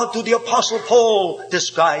Spirit of God through the Apostle Paul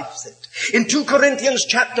describes it. In 2 Corinthians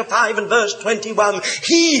chapter 5 and verse 21,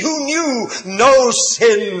 he who knew no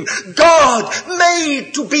sin, God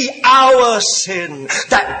made to be our sin,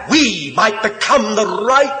 that we might become the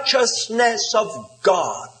righteousness of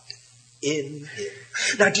God in him.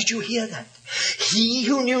 Now, did you hear that? He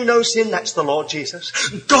who knew no sin, that's the Lord Jesus.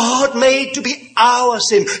 God made to be our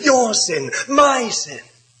sin, your sin, my sin.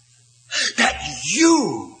 That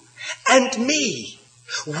you and me,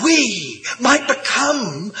 we might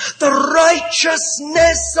become the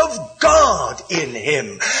righteousness of God in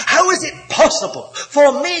him. How is it possible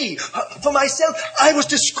for me, for myself? I was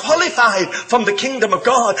disqualified from the kingdom of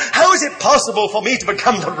God. How is it possible for me to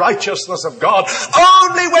become the righteousness of God?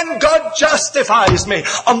 Only when God justifies me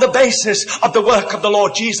on the basis of the work of the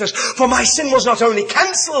Lord Jesus. For my sin was not only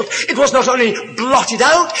cancelled, it was not only blotted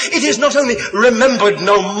out, it is not only remembered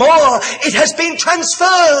no more, it has been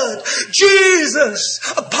transferred. Jesus,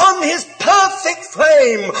 upon his perfect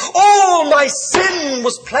frame, all my sin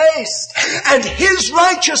was placed, and his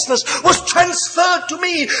righteousness was transferred to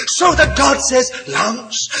me, so that God says,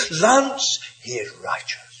 Lance, he is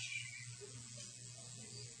righteous.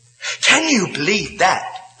 Can you believe that?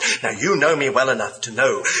 Now, you know me well enough to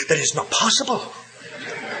know that it's not possible.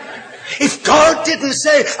 If God didn't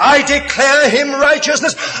say, I declare him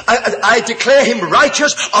righteousness, I declare him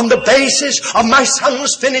righteous on the basis of my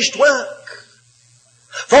Son's finished work.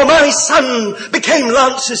 For my Son became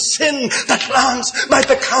Lance's sin, that Lance might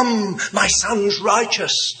become my Son's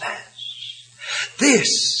righteousness.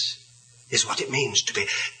 This is what it means to be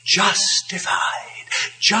justified,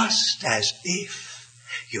 just as if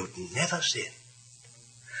you'd never sinned.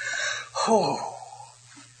 Oh,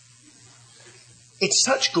 it's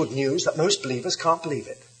such good news that most believers can't believe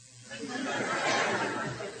it.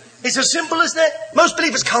 It's as simple as that. Most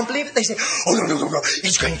believers can't believe it. They say, oh, no,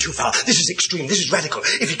 he's going too far. This is extreme. This is radical.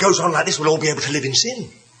 If he goes on like this, we'll all be able to live in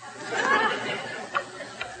sin.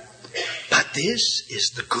 But this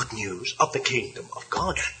is the good news of the kingdom of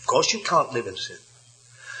God. Of course you can't live in sin.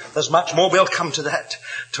 There's much more. We'll come to that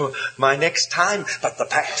to my next time. But the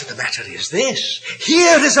fact of the matter is this.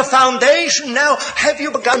 Here is a foundation. Now, have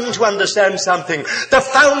you begun to understand something? The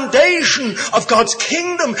foundation of God's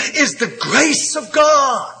kingdom is the grace of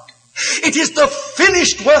God. It is the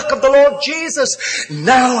finished work of the Lord Jesus.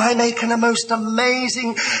 Now I make a most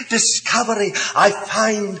amazing discovery. I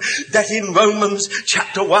find that in Romans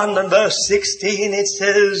chapter 1 and verse 16 it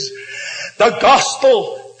says, the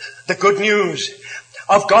gospel, the good news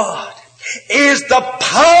of God, is the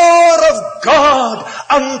power of God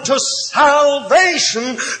unto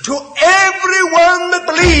salvation to everyone that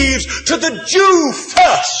believes, to the Jew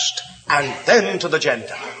first, and then to the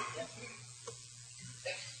Gentile.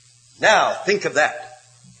 Now, think of that.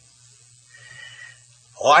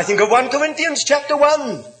 Or I think of 1 Corinthians chapter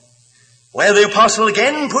 1, where the apostle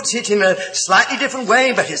again puts it in a slightly different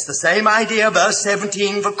way, but it's the same idea. Verse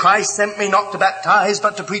 17, for Christ sent me not to baptize,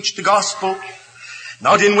 but to preach the gospel,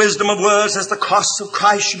 not in wisdom of words, as the cross of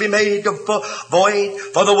Christ should be made void.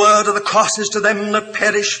 For the word of the cross is to them that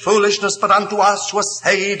perish foolishness, but unto us who are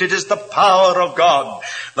saved it is the power of God.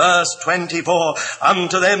 Verse 24,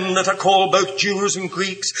 unto them that are called both Jews and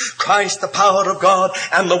Greeks, Christ the power of God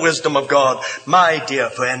and the wisdom of God. My dear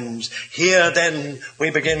friends, here then we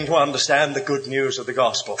begin to understand the good news of the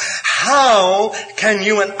gospel. How can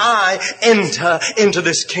you and I enter into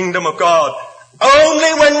this kingdom of God?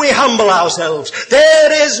 Only when we humble ourselves.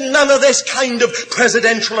 There is none of this kind of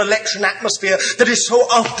presidential election atmosphere that is so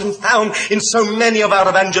often found in so many of our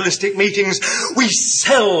evangelistic meetings. We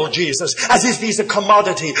sell Jesus as if he's a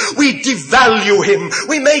commodity. We devalue him.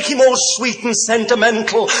 We make him all sweet and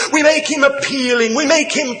sentimental. We make him appealing. We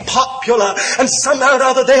make him popular. And somehow or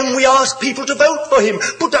other then we ask people to vote for him.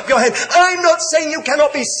 Put up your hand. I'm not saying you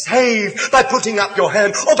cannot be saved by putting up your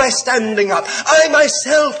hand or by standing up. I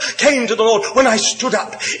myself came to the Lord when I stood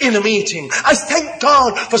up in a meeting. I thank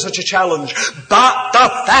God for such a challenge. But the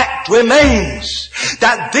fact remains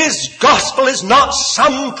that this gospel is not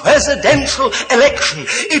some presidential election.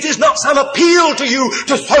 It is not some appeal to you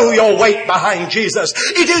to throw your weight behind Jesus.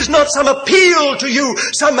 It is not some appeal to you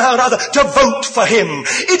somehow or other to vote for him.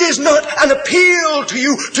 It is not an appeal to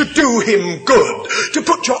you to do him good, to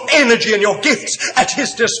put your energy and your gifts at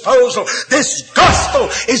his disposal. This gospel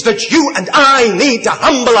is that you and I need to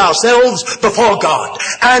humble ourselves before God,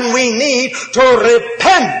 and we need to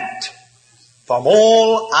repent from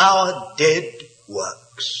all our dead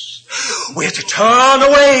works. We're to turn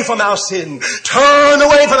away from our sin, turn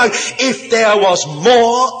away from our... If there was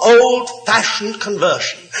more old-fashioned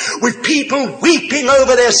conversion, with people weeping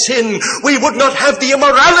over their sin, we would not have the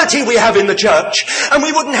immorality we have in the church, and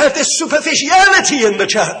we wouldn't have this superficiality in the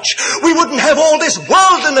church. We wouldn't have all this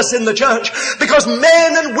worldliness in the church, because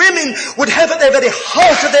men and women would have at their very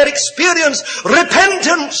heart of their experience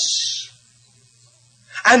repentance.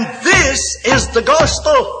 And this is the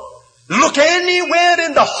gospel. Look anywhere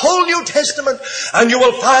in the whole New Testament and you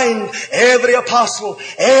will find every apostle,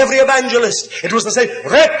 every evangelist, it was the same.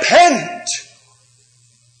 Repent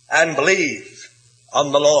and believe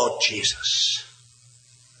on the Lord Jesus.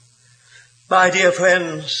 My dear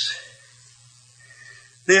friends,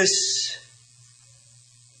 this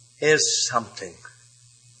is something.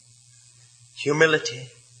 Humility,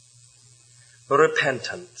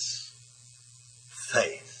 repentance,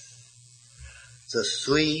 faith. The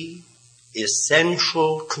three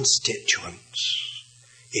essential constituents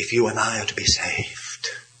if you and I are to be saved.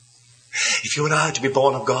 If you and I are to be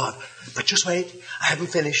born of God. But just wait, I haven't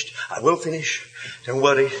finished. I will finish. Don't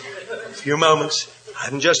worry. A few moments. I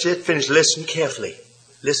haven't just yet finished. Listen carefully.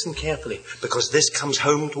 Listen carefully, because this comes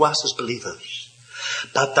home to us as believers.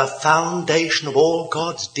 But the foundation of all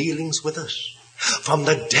God's dealings with us, from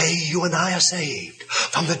the day you and I are saved,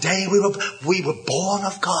 from the day we were born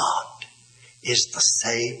of God, is the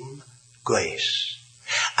same grace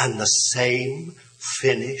and the same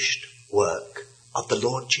finished work of the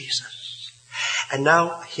Lord Jesus. And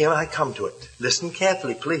now, here I come to it. Listen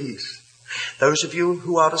carefully, please. Those of you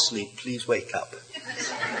who are asleep, please wake up.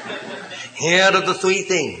 Here are the three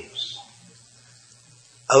things.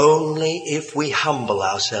 Only if we humble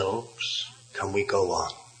ourselves can we go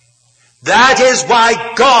on. That is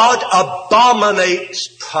why God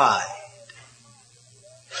abominates pride.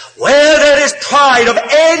 Where there is pride of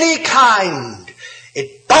any kind,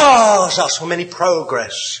 it bars us from any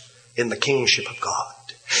progress in the kingship of God.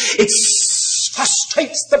 It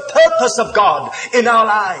frustrates the purpose of God in our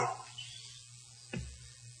lives.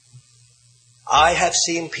 I have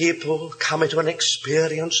seen people come into an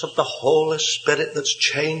experience of the Holy Spirit that's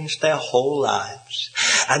changed their whole lives.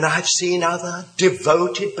 And I've seen other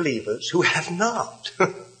devoted believers who have not.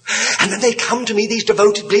 And then they come to me, these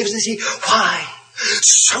devoted believers, and they say, why?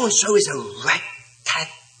 So-and-so is a ragtag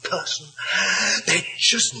person. They're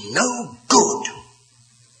just no good.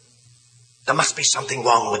 There must be something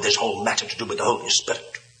wrong with this whole matter to do with the Holy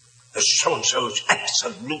Spirit. So-and-so is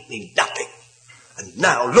absolutely nothing. And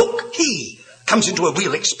now, look, he comes into a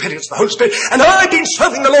real experience of the Holy Spirit. And I've been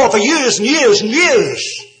serving the Lord for years and years and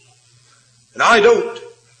years. And I don't.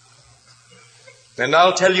 And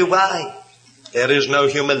I'll tell you why. There is no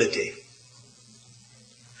humility.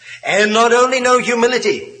 And not only no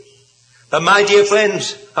humility, but my dear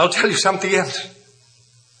friends, I'll tell you something else.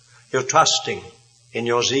 You're trusting in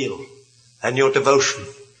your zeal and your devotion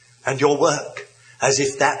and your work as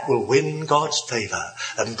if that will win God's favor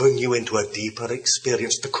and bring you into a deeper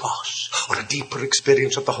experience of the cross, or a deeper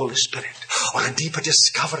experience of the Holy Spirit, or a deeper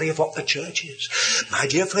discovery of what the church is. My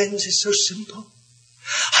dear friends, it's so simple.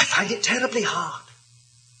 I find it terribly hard.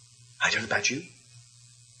 I don't know about you.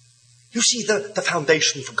 You see, the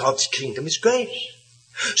foundation for God's kingdom is grace.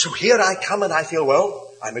 So here I come and I feel,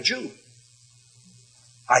 well, I'm a Jew.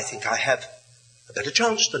 I think I have a better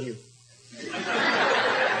chance than you.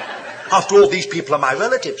 After all, these people are my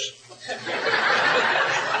relatives.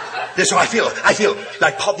 So I feel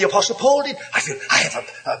like the Apostle Paul did. I feel I have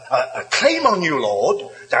a claim on you,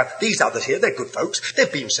 Lord. Now, these others here, they're good folks.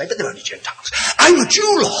 They've been saved, but they're only Gentiles. I'm a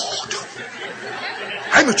Jew, Lord.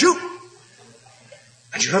 I'm a Jew.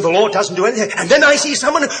 And you know, the Lord doesn't do anything. And then I see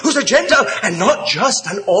someone who's a Gentile, and not just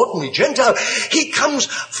an ordinary Gentile. He comes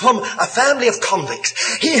from a family of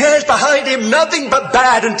convicts. He has behind him nothing but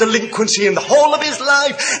bad and delinquency in the whole of his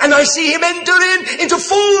life. And I see him enter into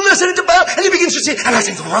fullness and into power, and he begins to see, and I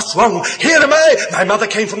think, what's wrong? Here am I. My mother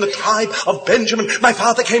came from the tribe of Benjamin. My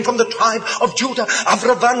father came from the tribe of Judah.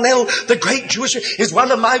 Abravanel, the great Jewish, is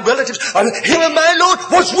one of my relatives. And here am I, Lord.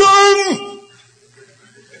 What's wrong?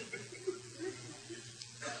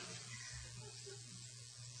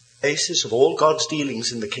 Basis of all God's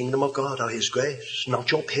dealings in the kingdom of God are His grace,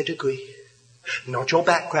 not your pedigree, not your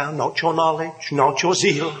background, not your knowledge, not your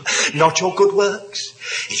zeal, not your good works.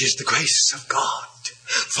 It is the grace of God.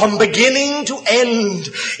 From beginning to end,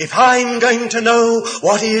 if I'm going to know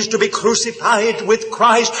what it is to be crucified with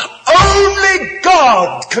Christ, only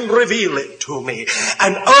God can reveal it to me.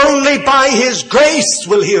 And only by His grace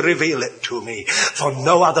will He reveal it to me, for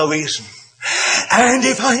no other reason. And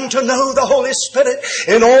if I'm to know the Holy Spirit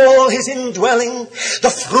in all His indwelling, the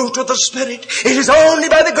fruit of the Spirit, it is only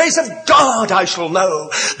by the grace of God I shall know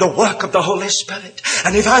the work of the Holy Spirit.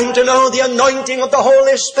 And if I'm to know the anointing of the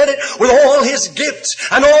Holy Spirit with all His gifts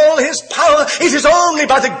and all His power, it is only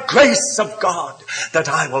by the grace of God that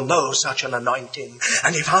I will know such an anointing.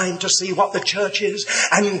 And if I'm to see what the church is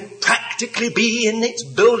and practically be in its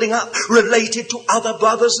building up related to other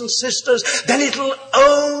brothers and sisters, then it'll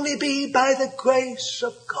only be by the grace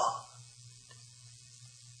of God.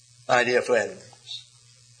 My dear friends,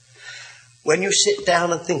 when you sit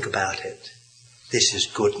down and think about it, this is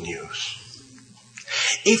good news.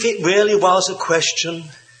 If it really was a question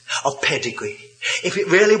of pedigree, if it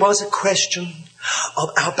really was a question of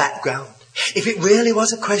our background, if it really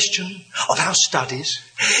was a question of our studies,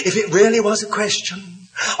 if it really was a question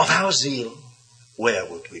of our zeal, where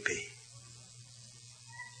would we be?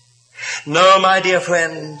 No, my dear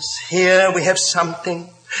friends, here we have something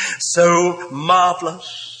so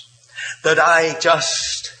marvelous that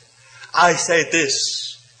I say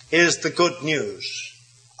this is the good news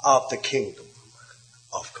of the kingdom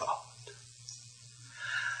of God.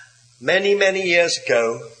 Many, many years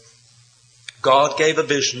ago, God gave a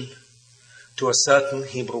vision to a certain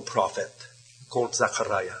Hebrew prophet called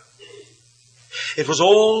Zechariah. It was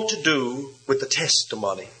all to do with the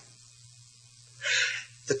testimony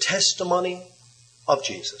of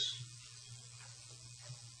Jesus.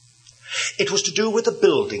 It was to do with the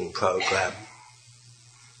building program.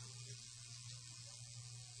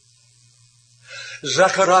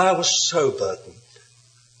 Zechariah was so burdened.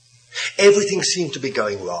 Everything seemed to be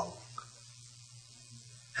going wrong.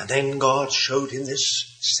 And then God showed him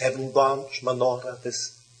this 7-branch menorah,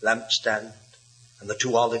 this lampstand, and the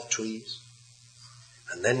 2 olive trees.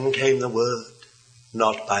 And then came the word,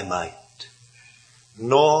 not by might,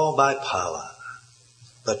 nor by power,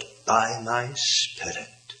 but by my Spirit,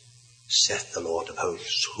 saith the Lord of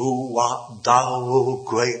hosts. Who art thou, O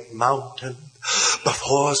great mountain?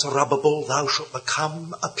 Before Zerubbabel thou shalt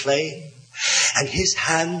become a plain, and his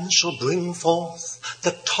hand shall bring forth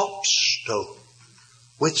the top stone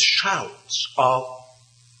with shouts of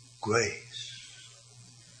grace,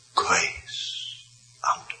 grace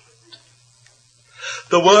unto it.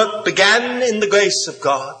 The work began in the grace of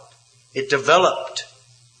God. It developed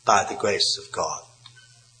by the grace of God,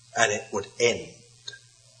 and it would end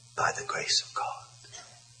by the grace of God.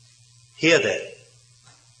 Here then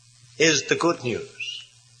is the good news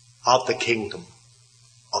of the kingdom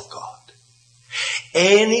of God.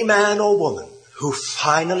 Any man or woman who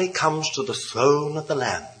finally comes to the throne of the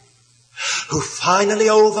Lamb, who finally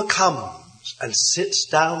overcomes and sits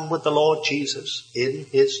down with the Lord Jesus in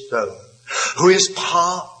his throne, who is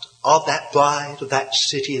part of that bride of that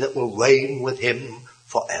city that will reign with him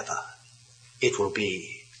forever. It will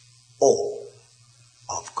be all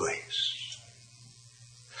of grace.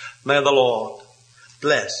 May the Lord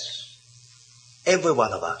bless every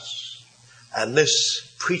one of us and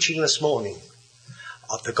this preaching this morning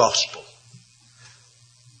of the gospel.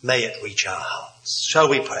 May it reach our hearts. Shall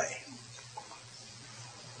we pray?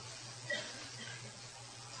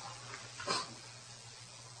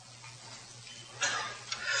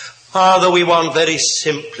 Father, we want very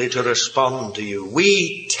simply to respond to you.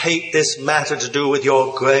 We take this matter to do with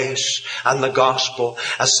your grace and the gospel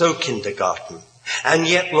as so kindergarten. And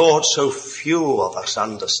yet, Lord, so few of us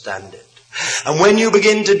understand it. And when you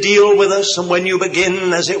begin to deal with us, and when you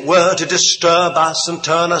begin, as it were, to disturb us and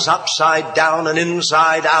turn us upside down and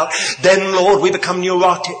inside out, then, Lord, we become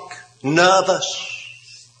neurotic, nervous,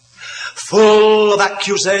 full of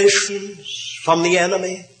accusations from the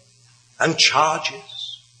enemy and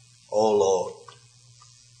charges. Oh, Lord,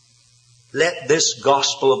 let this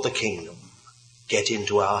gospel of the kingdom get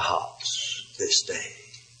into our hearts this day.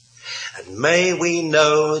 And may we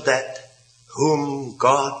know that whom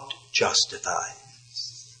God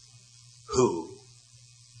justifies, who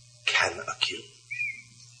can accuse?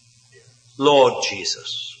 Lord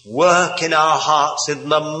Jesus, work in our hearts in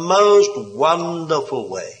the most wonderful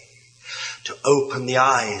way to open the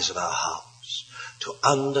eyes of our hearts, to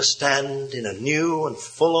understand in a new and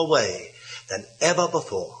fuller way than ever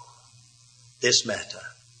before this matter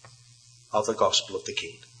of the gospel of the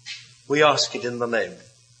kingdom. We ask it in the name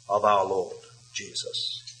of our Lord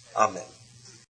Jesus. Amen.